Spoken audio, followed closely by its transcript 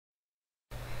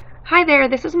Hi there,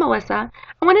 this is Melissa.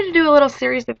 I wanted to do a little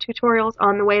series of tutorials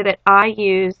on the way that I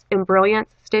use Embrilliance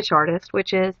StitchArtist,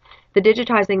 which is the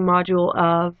digitizing module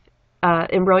of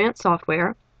Embrilliance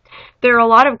software. There are a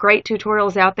lot of great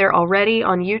tutorials out there already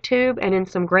on YouTube and in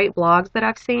some great blogs that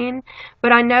I've seen,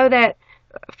 but I know that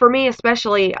for me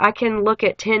especially, I can look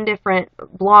at 10 different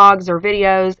blogs or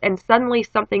videos and suddenly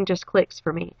something just clicks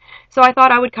for me. So I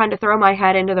thought I would kind of throw my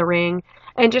hat into the ring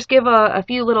and just give a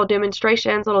few little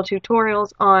demonstrations, little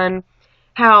tutorials on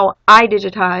how I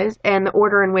digitize and the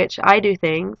order in which I do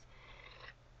things.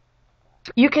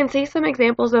 You can see some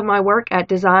examples of my work at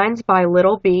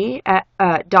designsbylittleb at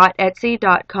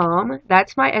 .etsy.com.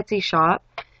 That's my Etsy shop.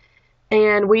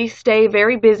 And we stay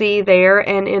very busy there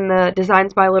and in the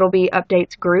Designs by Little Bee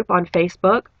updates group on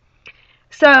Facebook.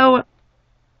 So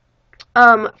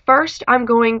first I'm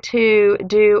going to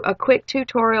do a quick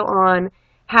tutorial on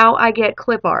how I get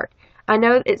clip art. I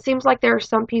know it seems like there are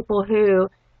some people who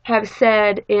have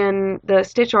said in the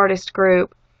StitchArtist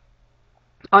group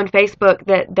on Facebook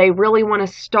that they really want to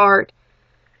start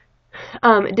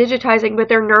digitizing, but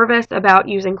they're nervous about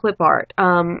using clip art.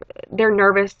 They're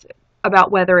nervous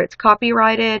about whether it's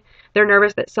copyrighted. They're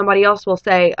nervous that somebody else will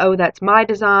say, oh, that's my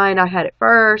design, I had it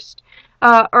first,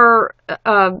 or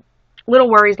little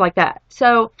worries like that.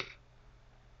 So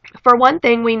for one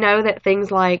thing, we know that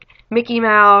things like Mickey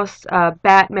Mouse,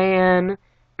 Batman,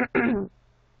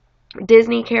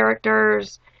 Disney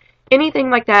characters, anything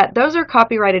like that, those are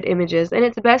copyrighted images, and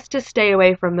it's best to stay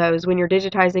away from those when you're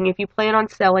digitizing if you plan on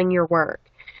selling your work.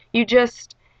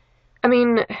 I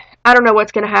mean, I don't know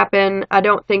what's going to happen. I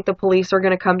don't think the police are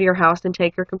going to come to your house and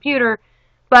take your computer,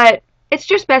 but it's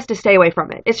just best to stay away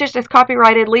from it. It's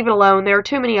copyrighted, leave it alone. There are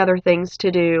too many other things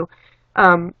to do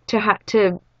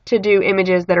to do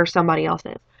images that are somebody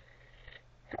else's.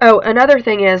 Oh, another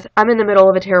thing is, I'm in the middle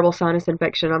of a terrible sinus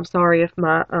infection. I'm sorry if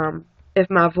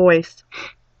my voice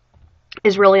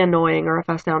is really annoying or if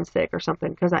I sound sick or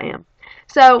something, because I am.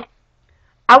 So,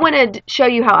 I want to show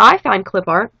you how I find clip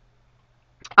art.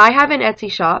 I have an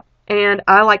Etsy shop, and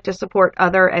I like to support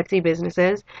other Etsy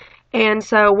businesses. And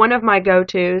so one of my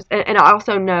go-tos, and I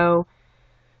also know,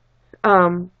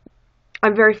 I'm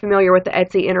very familiar with the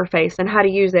Etsy interface and how to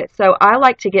use it. So I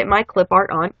like to get my clip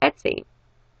art on Etsy.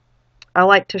 I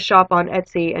like to shop on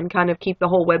Etsy and kind of keep the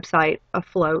whole website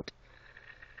afloat.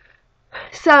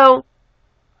 So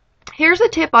here's a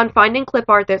tip on finding clip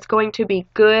art that's going to be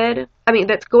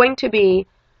that's going to be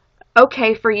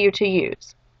okay for you to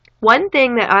use. One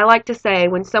thing that I like to say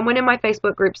when someone in my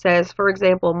Facebook group says, for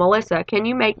example, Melissa, can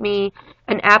you make me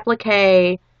an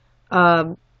applique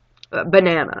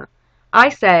banana? I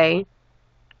say,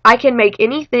 I can make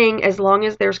anything as long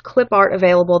as there's clip art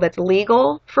available that's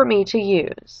legal for me to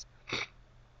use.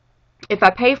 If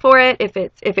I pay for it, if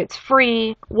it's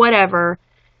free, whatever,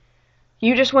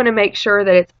 you just want to make sure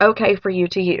that it's okay for you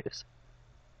to use.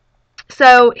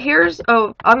 So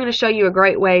I'm going to show you a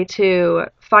great way to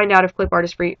find out if clip art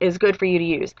is good for you to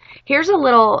use. Here's a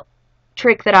little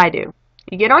trick that I do.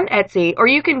 You get on Etsy, or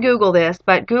you can Google this,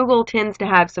 but Google tends to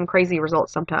have some crazy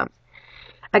results sometimes.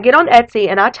 I get on Etsy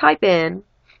and I type in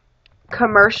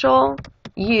commercial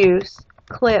use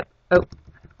clip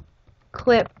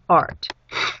art.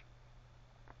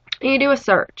 And you do a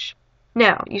search.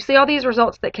 Now, you see all these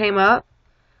results that came up?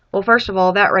 Well, first of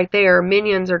all, that right there,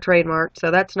 Minions are trademarked, so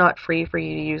that's not free for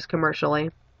you to use commercially.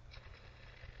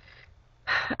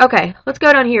 Okay, let's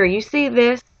go down here. You see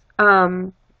this,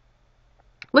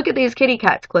 look at these kitty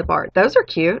cats clip art. Those are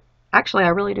cute. Actually, I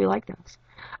really do like those.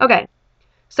 Okay,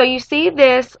 so you see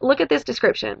this, look at this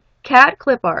description. Cat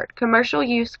clip art, commercial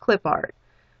use clip art.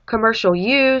 Commercial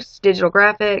use, digital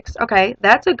graphics. Okay,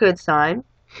 that's a good sign.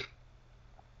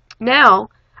 Now,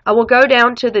 I will go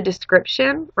down to the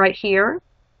description right here.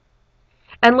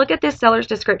 And look at this seller's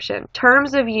description.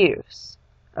 Terms of use.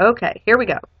 Okay, here we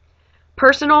go.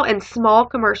 Personal and small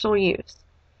commercial use.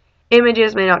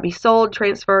 Images may not be sold,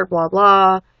 transferred, blah,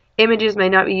 blah. Images may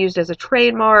not be used as a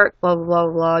trademark, blah, blah,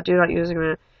 blah, blah. Do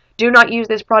not use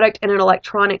this product in an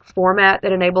electronic format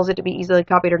that enables it to be easily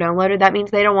copied or downloaded. That means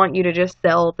they don't want you to just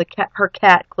sell her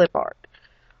cat clip art,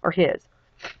 or his.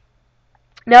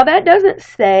 Now, that doesn't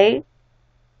say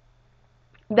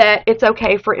that it's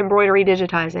okay for embroidery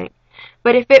digitizing.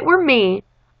 But if it were me,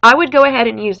 I would go ahead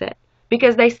and use it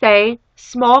because they say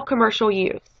small commercial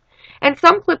use. And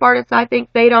some clip artists, I think,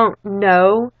 they don't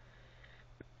know,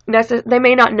 they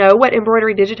may not know what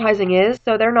embroidery digitizing is,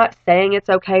 so they're not saying it's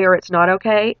okay or it's not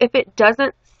okay. If it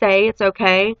doesn't say it's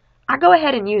okay, I go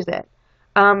ahead and use it.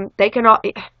 They can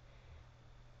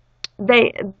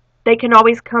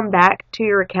always come back to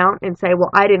your account and say,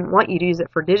 well, I didn't want you to use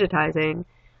it for digitizing,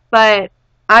 but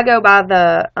I go by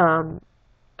the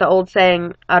the old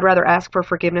saying, I'd rather ask for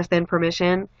forgiveness than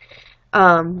permission.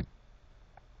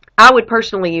 I would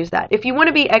personally use that. If you want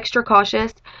to be extra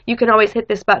cautious, you can always hit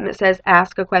this button that says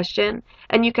ask a question,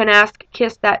 and you can ask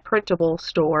Kiss That Printable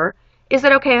store, is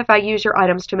it okay if I use your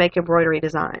items to make embroidery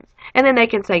designs? And then they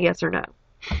can say yes or no.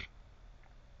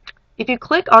 If you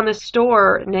click on the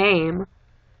store name,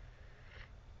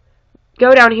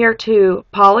 go down here to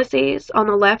policies on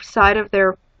the left side of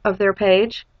their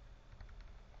page.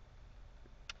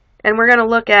 And we're going to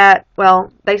look at,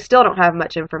 well, they still don't have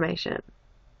much information.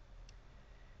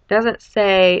 Doesn't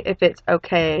say if it's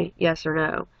okay, yes or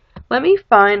no. Let me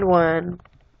find one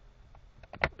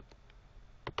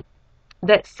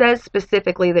that says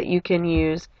specifically that you can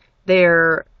use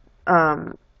their,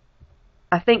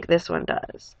 I think this one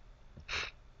does.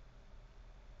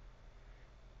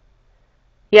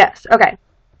 Yes, okay.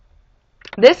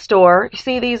 This store, you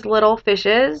see these little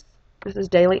fishes? This is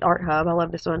Daily Art Hub. I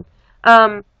love this one.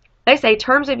 They say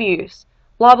terms of use.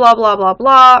 Blah, blah, blah, blah,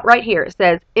 blah. Right here it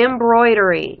says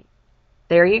embroidery.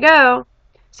 There you go.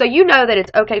 So you know that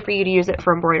it's okay for you to use it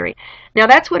for embroidery. Now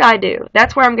that's what I do.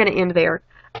 That's where I'm going to end there.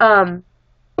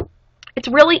 It's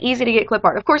really easy to get clip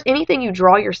art. Of course, anything you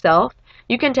draw yourself,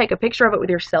 you can take a picture of it with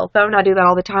your cell phone. I do that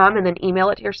all the time, and then email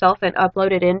it to yourself and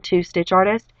upload it into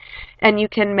StitchArtist. And you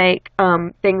can make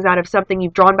things out of something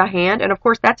you've drawn by hand. And of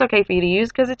course, that's okay for you to use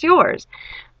because it's yours.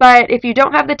 But if you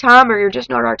don't have the time or you're just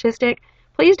not artistic,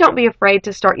 please don't be afraid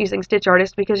to start using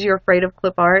StitchArtist because you're afraid of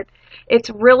clip art. It's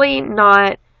really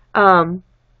not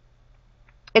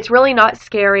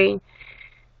scary.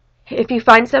 If you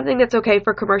find something that's okay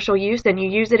for commercial use and you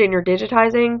use it in your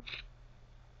digitizing,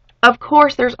 of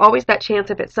course, there's always that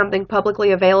chance if it's something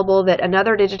publicly available that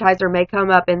another digitizer may come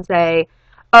up and say,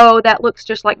 oh, that looks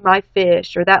just like my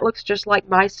fish, or that looks just like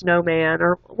my snowman,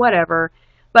 or whatever.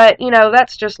 But, you know,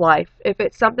 that's just life. If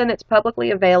it's something that's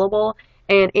publicly available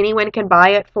and anyone can buy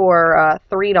it for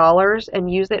 $3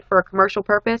 and use it for a commercial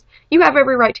purpose, you have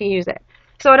every right to use it.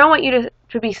 So I don't want you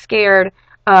to be scared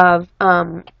of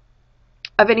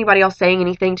anybody else saying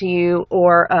anything to you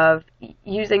or of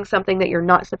using something that you're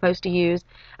not supposed to use.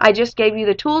 I just gave you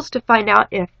the tools to find out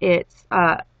if it's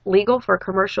legal for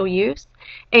commercial use.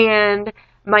 And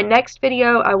my next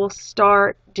video, I will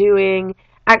start doing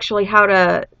actually how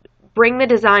to bring the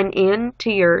design in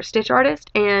to your StitchArtist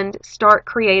and start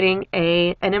creating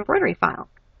an embroidery file.